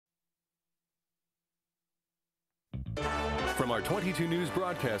From our 22 News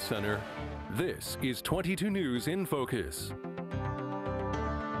Broadcast Center, this is 22 News in Focus.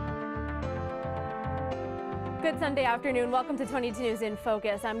 Good Sunday afternoon. Welcome to 22 News in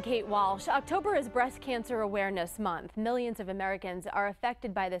Focus. I'm Kate Walsh. October is Breast Cancer Awareness Month. Millions of Americans are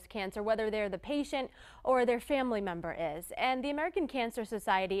affected by this cancer, whether they're the patient or their family member is. And the American Cancer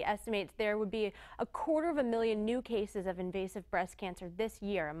Society estimates there would be 250,000 new cases of invasive breast cancer this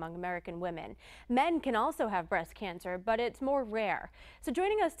year among American women. Men can also have breast cancer, but it's more rare. So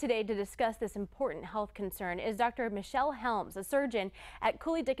joining us today to discuss this important health concern is Dr. Michelle Helms, a surgeon at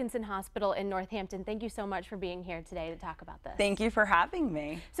Cooley Dickinson Hospital in Northampton. Thank you so much for being here today to talk about this. Thank you for having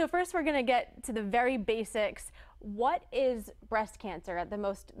me. So first we're going to get to the very basics. What is breast cancer at the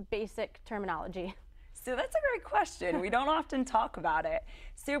most basic terminology? So that's a great question. We don't often talk about it.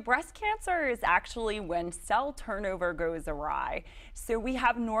 So breast cancer is actually when cell turnover goes awry. So we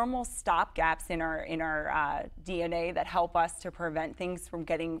have normal stop gaps in our DNA that help us to prevent things from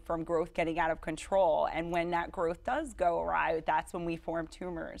growth getting out of control. And when that growth does go awry, that's when we form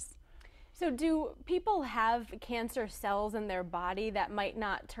tumors. So do people have cancer cells in their body that might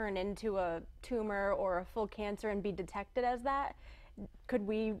not turn into a tumor or a full cancer and be detected as that? Could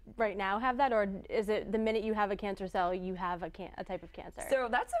we right now have that, or is it the minute you have a cancer cell, you have a type of cancer? So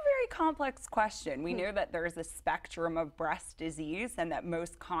that's a very complex question. We know that there's a spectrum of breast disease and that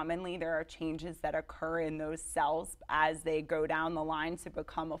most commonly there are changes that occur in those cells as they go down the line to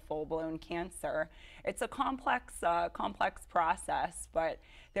become a full-blown cancer. It's a complex process, but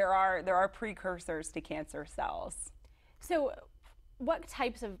there are precursors to cancer cells. So what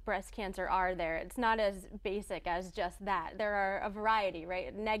types of breast cancer are there? It's not as basic as just that. There are a variety,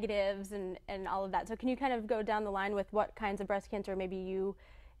 right? Negatives and all of that. So can you kind of go down the line with what kinds of breast cancer maybe you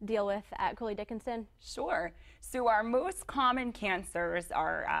deal with at Cooley Dickinson? Sure. So our most common cancers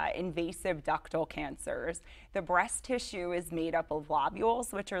are invasive ductal cancers. The breast tissue is made up of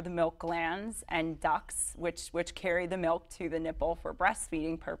lobules, which are the milk glands, and ducts, which carry the milk to the nipple for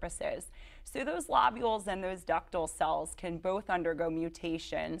breastfeeding purposes. So those lobules and those ductal cells can both undergo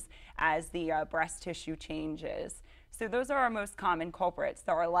mutations as the breast tissue changes. So those are our most common culprits.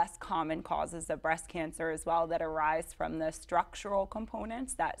 There are less common causes of breast cancer as well that arise from the structural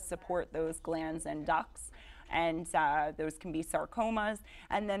components that support those glands and ducts. And those can be sarcomas.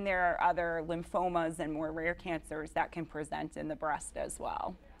 And then there are other lymphomas and more rare cancers that can present in the breast as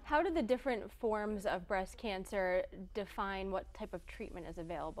well. How do the different forms of breast cancer define what type of treatment is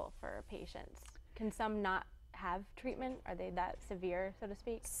available for patients? Can some not have treatment? Are they that severe, so to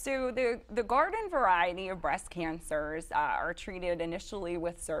speak? So the garden variety of breast cancers are treated initially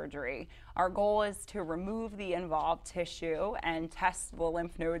with surgery. Our goal is to remove the involved tissue and test the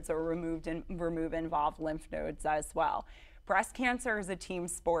lymph nodes or remove involved lymph nodes as well. Breast cancer is a team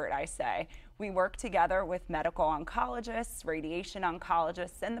sport, I say. We work together with medical oncologists, radiation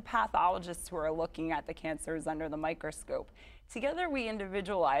oncologists, and the pathologists who are looking at the cancers under the microscope. Together, we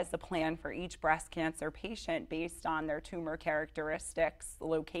individualize the plan for each breast cancer patient based on their tumor characteristics, the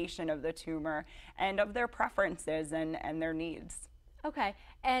location of the tumor, and of their preferences and their needs. Okay.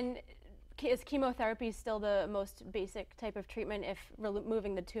 And is chemotherapy still the most basic type of treatment if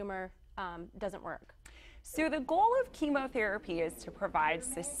removing the tumor doesn't work? So the goal of chemotherapy is to provide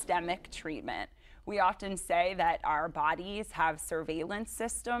systemic treatment. We often say that our bodies have surveillance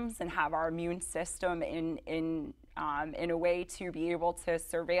systems and have our immune system in a way to be able to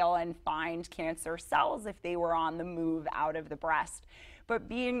surveil and find cancer cells if they were on the move out of the breast. But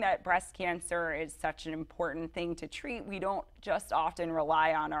being that breast cancer is such an important thing to treat, we don't just often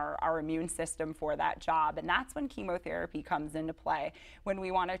rely on our immune system for that job. And that's when chemotherapy comes into play, when we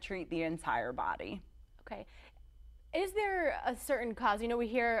want to treat the entire body. Okay. Is there a certain cause? You know, we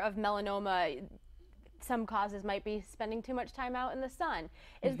hear of melanoma. Some causes might be spending too much time out in the sun.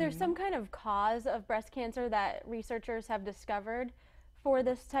 Is there some kind of cause of breast cancer that researchers have discovered for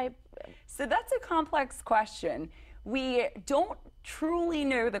this type? So that's a complex question. We don't truly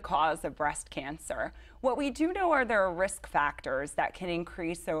know the cause of breast cancer. What we do know are there are risk factors that can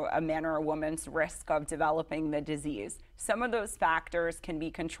increase a man or a woman's risk of developing the disease. Some of those factors can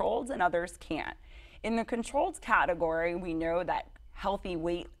be controlled and others can't. In the controlled category, we know that healthy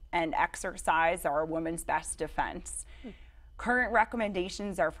weight and exercise are a woman's best defense. Current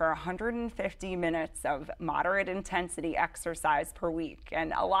recommendations are for 150 minutes of moderate intensity exercise per week,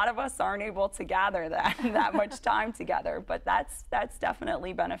 and a lot of us aren't able to gather that much time together, but that's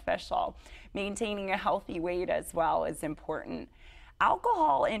definitely beneficial. Maintaining a healthy weight as well is important.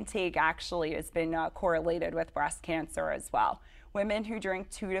 Alcohol intake actually has been correlated with breast cancer as well. Women who drink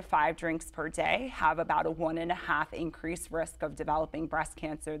 2 to 5 drinks per day have about a 1.5 increased risk of developing breast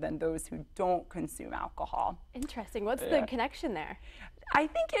cancer than those who don't consume alcohol. Interesting. What's the connection there? I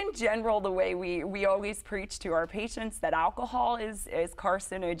think in general, the way we always preach to our patients that alcohol is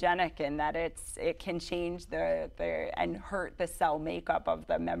carcinogenic and that it can change and hurt the cell makeup of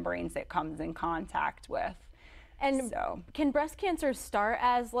the membranes it comes in contact with. And so, can breast cancer start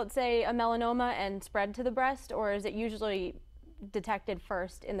as, let's say, a melanoma and spread to the breast, or is it usually detected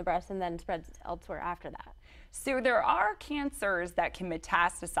first in the breast and then spreads elsewhere after that? So there are cancers that can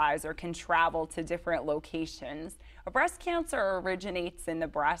metastasize or can travel to different locations. A breast cancer originates in the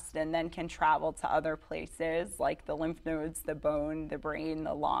breast and then can travel to other places like the lymph nodes, the bone, the brain,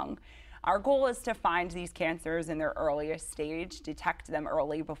 the lung. Our goal is to find these cancers in their earliest stage, detect them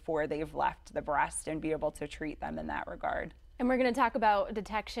early before they've left the breast, and be able to treat them in that regard. And we're going to talk about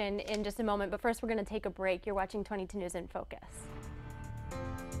detection in just a moment, but first we're going to take a break. You're watching 22 News in Focus.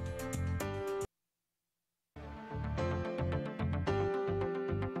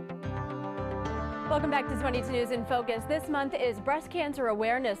 Welcome back to 22 News in Focus. This month is Breast Cancer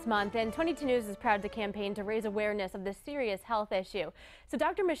Awareness Month, and 22 News is proud to campaign to raise awareness of this serious health issue. So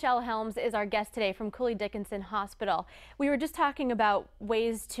Dr. Michelle Helms is our guest today from Cooley Dickinson Hospital. We were just talking about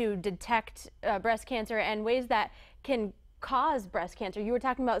ways to detect breast cancer and ways that can cause breast cancer. You were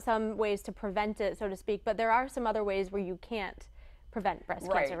talking about some ways to prevent it, so to speak, but there are some other ways where you can't prevent breast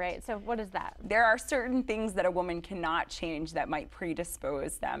cancer, right? So what is that? There are certain things that a woman cannot change that might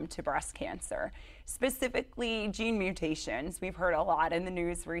predispose them to breast cancer. Specifically, gene mutations. We've heard a lot in the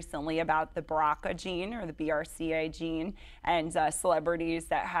news recently about the BRCA gene or the BRCA gene, and celebrities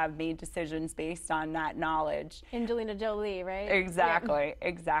that have made decisions based on that knowledge. Angelina Jolie, right? Exactly,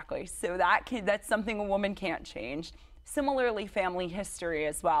 exactly. So that's something a woman can't change. Similarly, family history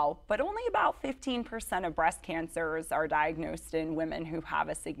as well, but only about 15% of breast cancers are diagnosed in women who have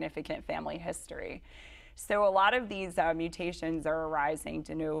a significant family history. So a lot of these mutations are arising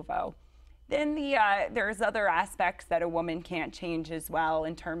de novo. Then there's other aspects that a woman can't change as well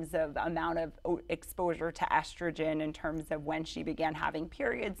in terms of amount of exposure to estrogen, in terms of when she began having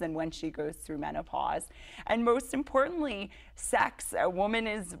periods and when she goes through menopause. And most importantly, sex. A woman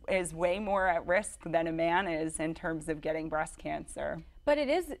is way more at risk than a man is in terms of getting breast cancer. But it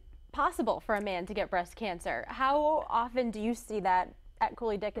is possible for a man to get breast cancer. How often do you see that at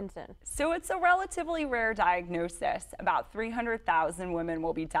Cooley Dickinson? So it's a relatively rare diagnosis. About 300,000 women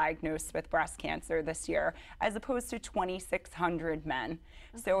will be diagnosed with breast cancer this year, as opposed to 2,600 men.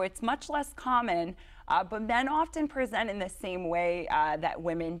 Okay. So it's much less common, but men often present in the same way that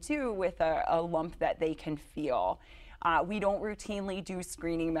women do, with a lump that they can feel. We don't routinely do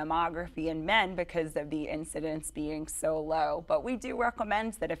screening mammography in men because of the incidence being so low, but we do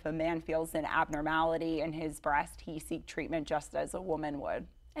recommend that if a man feels an abnormality in his breast, he seek treatment just as a woman would.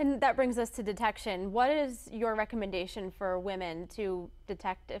 And that brings us to detection. What is your recommendation for women to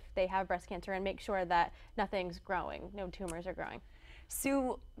detect if they have breast cancer and make sure that nothing's growing, no tumors are growing?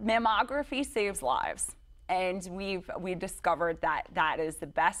 So mammography saves lives. And we've discovered that that is the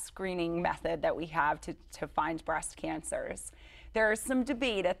best screening method that we have to find breast cancers. There is some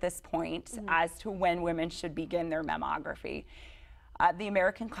debate at this point as to when women should begin their mammography. The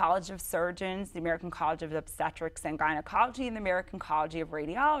American College of Surgeons, the American College of Obstetrics and Gynecology, and the American College of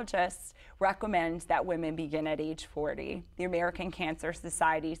Radiologists recommend that women begin at age 40. The American Cancer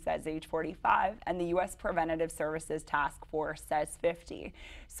Society says age 45, and the U.S. Preventative Services Task Force says 50.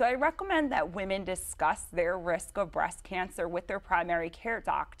 So I recommend that women discuss their risk of breast cancer with their primary care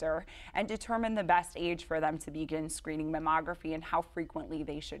doctor and determine the best age for them to begin screening mammography and how frequently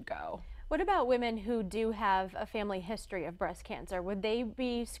they should go. What about women who do have a family history of breast cancer? Would they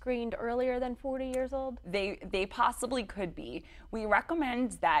be screened earlier than 40 years old? They possibly could be. We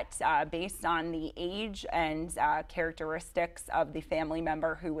recommend that based on the age and characteristics of the family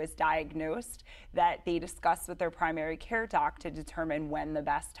member who was diagnosed, that they discuss with their primary care doc to determine when the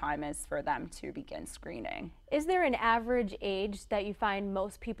best time is for them to begin screening. Is there an average age that you find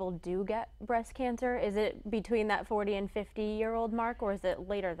most people do get breast cancer? Is it between that 40 and 50-year-old mark, or is it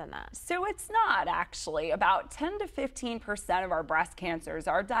later than that? So it's not, actually. About 10 to 15% of our breast cancers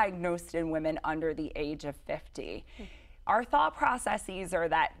are diagnosed in women under the age of 50. Our thought processes are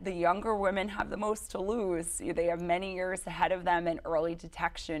that the younger women have the most to lose. They have many years ahead of them, and early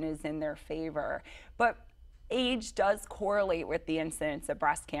detection is in their favor. But age does correlate with the incidence of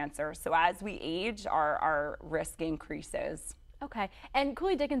breast cancer. So as we age, our risk increases. Okay. And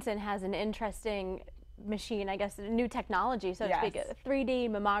Cooley Dickinson has an interesting machine, I guess, new technology, so to speak, 3D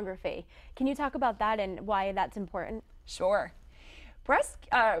mammography. Can you talk about that and why that's important? Sure.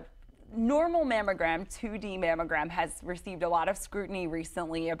 normal mammogram, 2D mammogram, has received a lot of scrutiny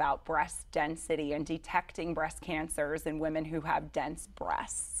recently about breast density and detecting breast cancers in women who have dense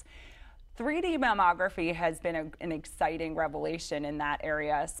breasts. 3D mammography has been an exciting revelation in that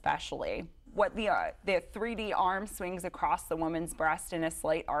area especially. What the 3D arm swings across the woman's breast in a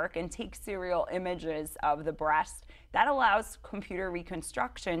slight arc and takes serial images of the breast. That allows computer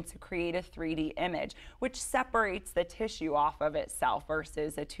reconstruction to create a 3D image, which separates the tissue off of itself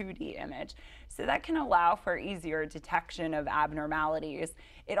versus a 2D image. So that can allow for easier detection of abnormalities.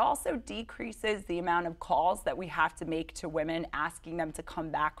 It also decreases the amount of calls that we have to make to women asking them to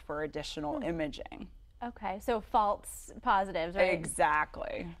come back for additional imaging. Okay, so false positives, right?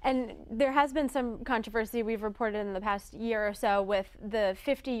 Exactly. And there has been some controversy we've reported in the past year or so with the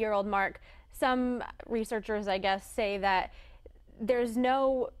 50-year-old mark. Some researchers, I guess, say that there's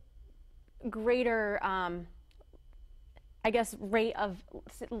no greater, rate of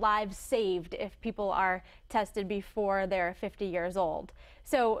lives saved if people are tested before they're 50 years old.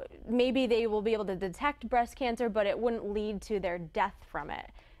 So maybe they will be able to detect breast cancer, but it wouldn't lead to their death from it.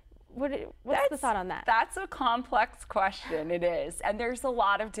 What's the thought on that? That's a complex question, it is. And there's a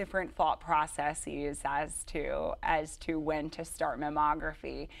lot of different thought processes as to when to start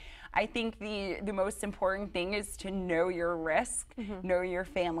mammography. I think the most important thing is to know your risk, know your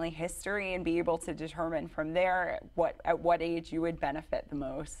family history, and be able to determine from there at what age you would benefit the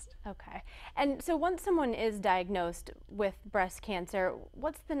most. Okay. And so once someone is diagnosed with breast cancer,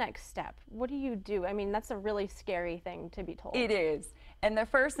 what's the next step? What do you do? I mean, that's a really scary thing to be told. It is. And the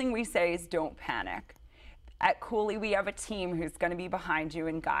first thing we say is don't panic. At Cooley, we have a team who's going to be behind you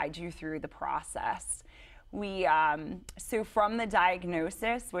and guide you through the process. So from the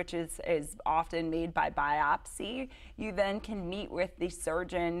diagnosis, which is often made by biopsy, you then can meet with the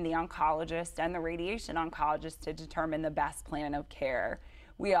surgeon, the oncologist, and the radiation oncologist to determine the best plan of care.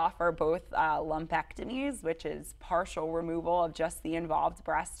 We offer both lumpectomies, which is partial removal of just the involved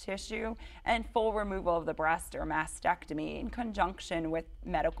breast tissue, and full removal of the breast, or mastectomy, in conjunction with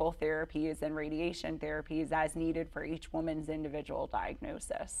medical therapies and radiation therapies as needed for each woman's individual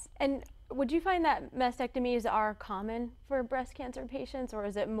diagnosis. And would you find that mastectomies are common for breast cancer patients, or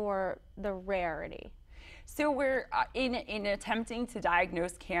is it more the rarity? So we're in attempting to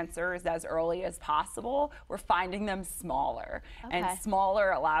diagnose cancers as early as possible, we're finding them smaller. Okay. And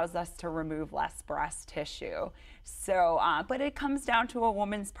smaller allows us to remove less breast tissue. So, but it comes down to a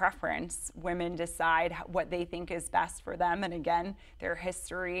woman's preference. Women decide what they think is best for them, and again, their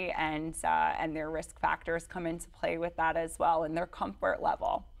history and their risk factors come into play with that as well, and their comfort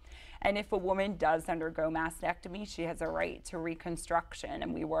level. And if a woman does undergo mastectomy, she has a right to reconstruction,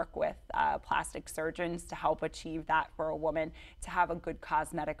 and we work with plastic surgeons to help achieve that for a woman to have a good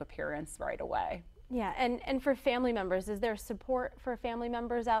cosmetic appearance right away. Yeah, and for family members, is there support for family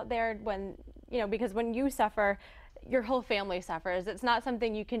members out there when, because when you suffer, your whole family suffers. It's not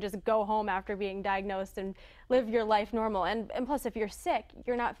something you can just go home after being diagnosed and live your life normal. And plus, if you're sick,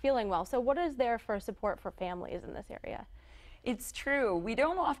 you're not feeling well. So what is there for support for families in this area? It's true. We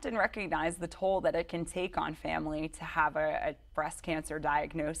don't often recognize the toll that it can take on family to have a breast cancer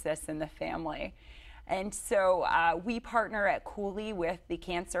diagnosis in the family. And so we partner at Cooley with the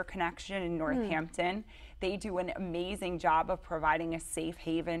Cancer Connection in Northampton. They do an amazing job of providing a safe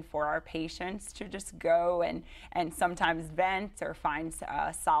haven for our patients to just go and sometimes vent or find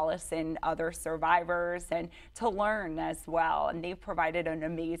solace in other survivors and to learn as well. And they've provided an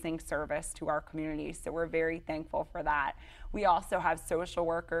amazing service to our community, so we're very thankful for that. We also have social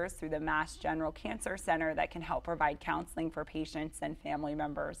workers through the Mass General Cancer Center that can help provide counseling for patients and family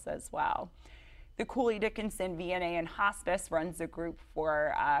members as well. The Cooley Dickinson VNA and Hospice runs a group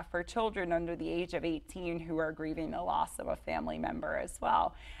for children under the age of 18 who are grieving the loss of a family member as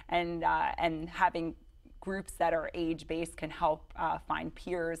well. And having groups that are age-based can help find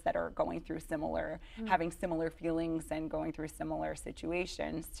peers that are going through having similar feelings and going through similar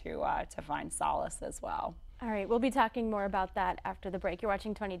situations to find solace as well. All right, we'll be talking more about that after the break. You're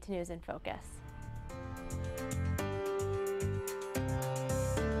watching 22 News in Focus.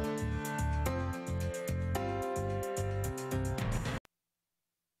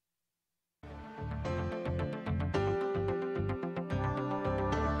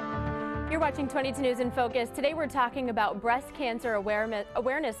 You're watching 22 News in Focus. Today we're talking about Breast Cancer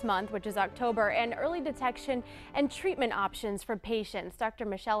Awareness Month, which is October, and early detection and treatment options for patients. Dr.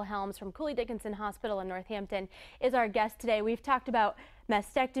 Michelle Helms from Cooley Dickinson Hospital in Northampton is our guest today. We've talked about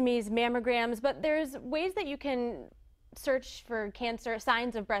mastectomies, mammograms, but there's ways that you can search for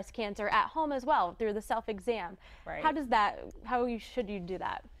signs of breast cancer at home as well through the self-exam. Right. How should you do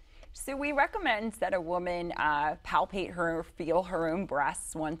that? So we recommend that a woman palpate her or feel her own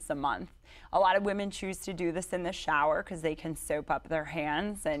breasts once a month. A lot of women choose to do this in the shower because they can soap up their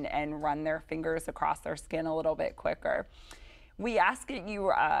hands and run their fingers across their skin a little bit quicker. We ask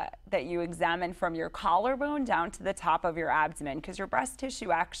that you examine from your collarbone down to the top of your abdomen, because your breast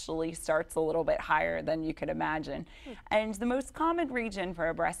tissue actually starts a little bit higher than you could imagine. And the most common region for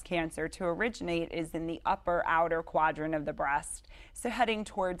a breast cancer to originate is in the upper outer quadrant of the breast, so heading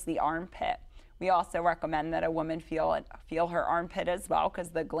towards the armpit. We also recommend that a woman feel her armpit as well, because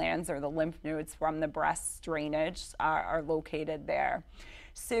the glands or the lymph nodes from the breast drainage are located there.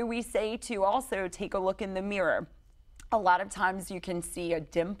 So we say to also take a look in the mirror. A lot of times you can see a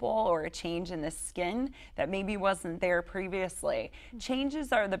dimple or a change in the skin that maybe wasn't there previously.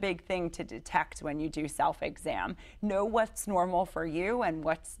 Changes are the big thing to detect when you do self-exam. Know what's normal for you and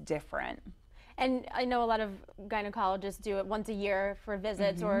what's different. And I know a lot of gynecologists do it once a year for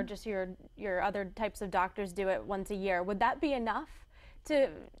visits, or just your other types of doctors do it once a year. Would that be enough to,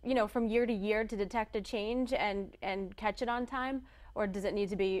 from year to year to detect a change and catch it on time? Or does it need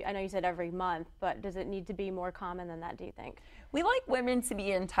to be, I know you said every month, but does it need to be more common than that, do you think? We like women to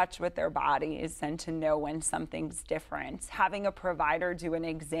be in touch with their bodies and to know when something's different. Having a provider do an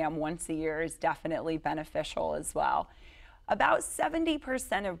exam once a year is definitely beneficial as well. About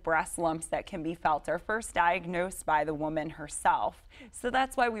 70% of breast lumps that can be felt are first diagnosed by the woman herself. So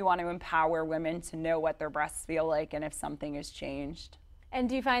that's why we want to empower women to know what their breasts feel like and if something has changed. And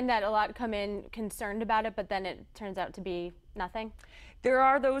do you find that a lot come in concerned about it, but then it turns out to be nothing? There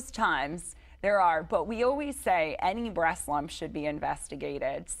are those times. There are, but we always say any breast lump should be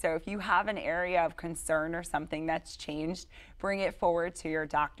investigated. So if you have an area of concern or something that's changed, bring it forward to your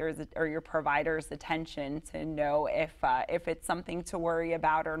doctor's or your provider's attention to know if it's something to worry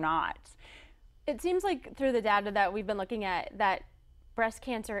about or not. It seems like through the data that we've been looking at that breast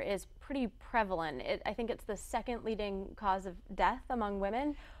cancer is pretty prevalent. I think it's the second leading cause of death among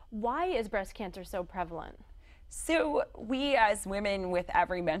women. Why is breast cancer so prevalent? So we as women with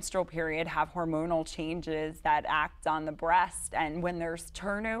every menstrual period have hormonal changes that act on the breast, and when there's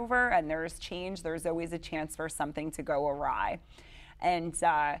turnover and there's change, there's always a chance for something to go awry. And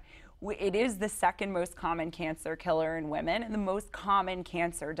it is the second most common cancer killer in women and the most common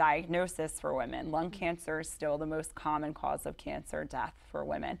cancer diagnosis for women. Lung cancer is still the most common cause of cancer death for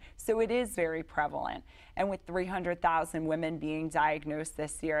women. So it is very prevalent. And with 300,000 women being diagnosed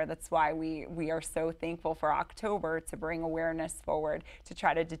this year, that's why we are so thankful for October to bring awareness forward to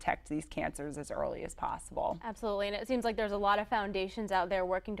try to detect these cancers as early as possible. Absolutely. And it seems like there's a lot of foundations out there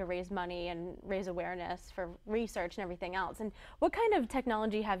working to raise money and raise awareness for research and everything else. And what kind of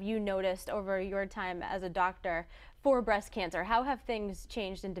technology have you noticed over your time as a doctor for breast cancer? How have things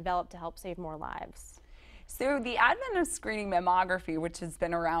changed and developed to help save more lives? So the advent of screening mammography, which has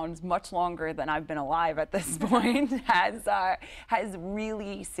been around much longer than I've been alive at this point, has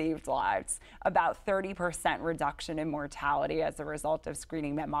really saved lives. About 30% reduction in mortality as a result of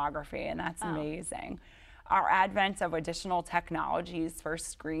screening mammography, and that's amazing. Our advent of additional technologies for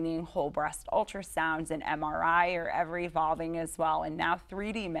screening whole breast ultrasounds and MRI are ever evolving as well, and now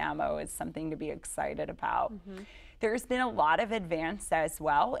 3D mammo is something to be excited about. There's been a lot of advance as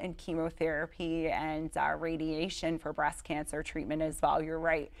well in chemotherapy and radiation for breast cancer treatment as well. You're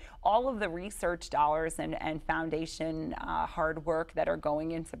right. All of the research dollars and foundation hard work that are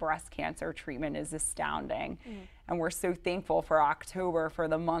going into breast cancer treatment is astounding. And we're so thankful for October, for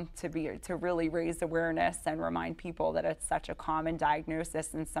the month to really raise awareness and remind people that it's such a common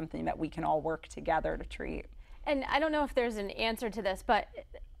diagnosis and something that we can all work together to treat. And I don't know if there's an answer to this, but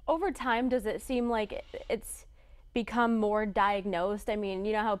over time, does it seem like it's become more diagnosed? I mean,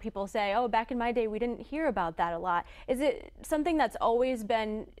 you know how people say, oh, back in my day, we didn't hear about that a lot. Is it something that's always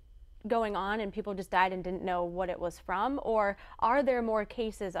been going on and people just died and didn't know what it was from? Or are there more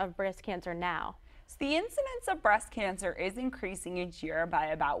cases of breast cancer now? So the incidence of breast cancer is increasing each year by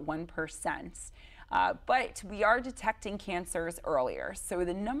about 1%. But we are detecting cancers earlier. So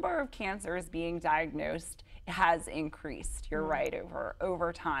the number of cancers being diagnosed has increased. You're right,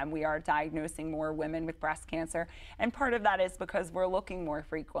 over time. We are diagnosing more women with breast cancer. And part of that is because we're looking more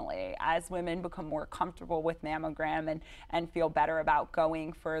frequently. As women become more comfortable with mammogram and feel better about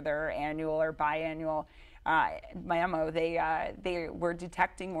going for their annual or biannual mammo, we're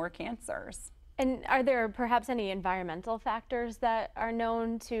detecting more cancers. And are there perhaps any environmental factors that are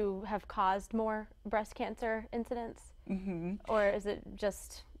known to have caused more breast cancer incidents? Or is it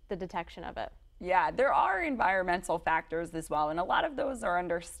just the detection of it? Yeah, there are environmental factors as well, and a lot of those are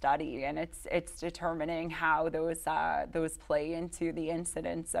under study, and it's determining how those play into the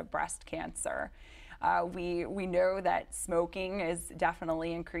incidence of breast cancer. We know that smoking is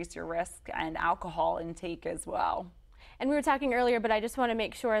definitely increase your risk, and alcohol intake as well. And we were talking earlier, but I just want to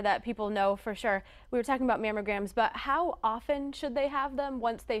make sure that people know for sure. We were talking about mammograms, but how often should they have them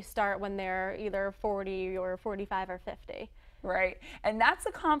once they start, when they're either 40 or 45 or 50? Right. And that's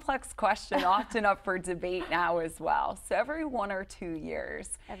a complex question, often up for debate now as well. So every 1 or 2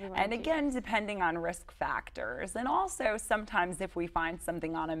 years. And again, depending on risk factors. And also sometimes if we find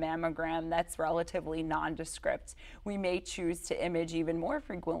something on a mammogram that's relatively nondescript, we may choose to image even more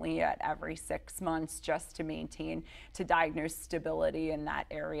frequently at every 6 months just to diagnose stability in that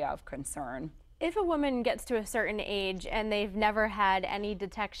area of concern. If a woman gets to a certain age and they've never had any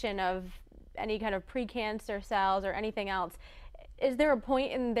detection of any kind of precancer cells or anything else, is there a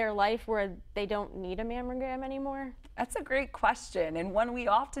point in their life where they don't need a mammogram anymore? That's a great question, and one we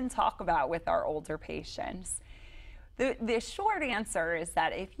often talk about with our older patients. The short answer is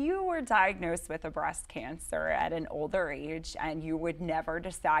that if you were diagnosed with a breast cancer at an older age and you would never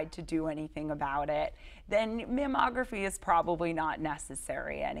decide to do anything about it, then mammography is probably not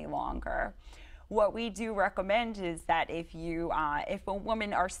necessary any longer. What we do recommend is that if a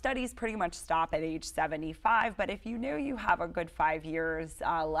woman, our studies pretty much stop at age 75, but if you know you have a good 5 years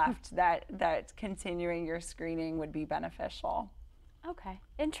left, that continuing your screening would be beneficial. Okay,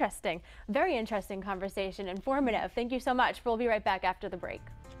 interesting. Very interesting conversation, informative. Thank you so much. We'll be right back after the break.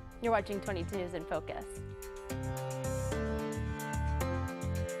 You're watching 22 News in Focus.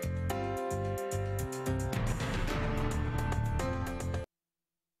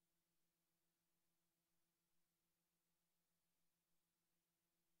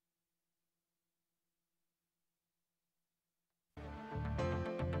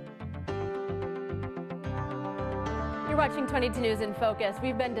 You're watching 22 News in Focus.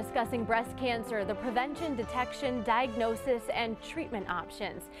 We've been discussing breast cancer, the prevention, detection, diagnosis, and treatment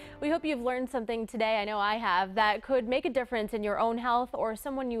options. We hope you've learned something today, I know I have, that could make a difference in your own health or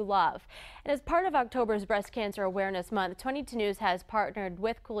someone you love. And as part of October's Breast Cancer Awareness Month, 22 News has partnered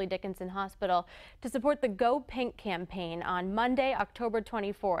with Cooley Dickinson Hospital to support the Go Pink campaign on Monday, October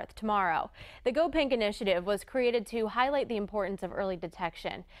 24th, tomorrow. The Go Pink initiative was created to highlight the importance of early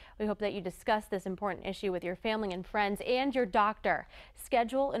detection. We hope that you discuss this important issue with your family and friends and your doctor.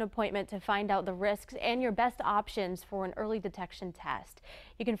 Schedule an appointment to find out the risks and your best options for an early detection test.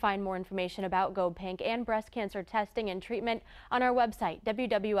 You can find more information about Go Pink and breast cancer testing and treatment on our website,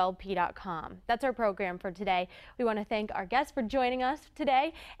 wwlp.com. That's our program for today. We want to thank our guests for joining us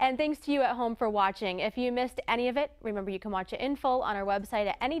today, and thanks to you at home for watching. If you missed any of it, remember you can watch it in full on our website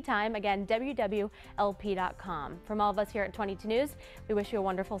at any time. Again, wwlp.com. From all of us here at 22 News, we wish you a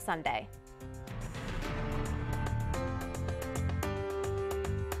wonderful Sunday.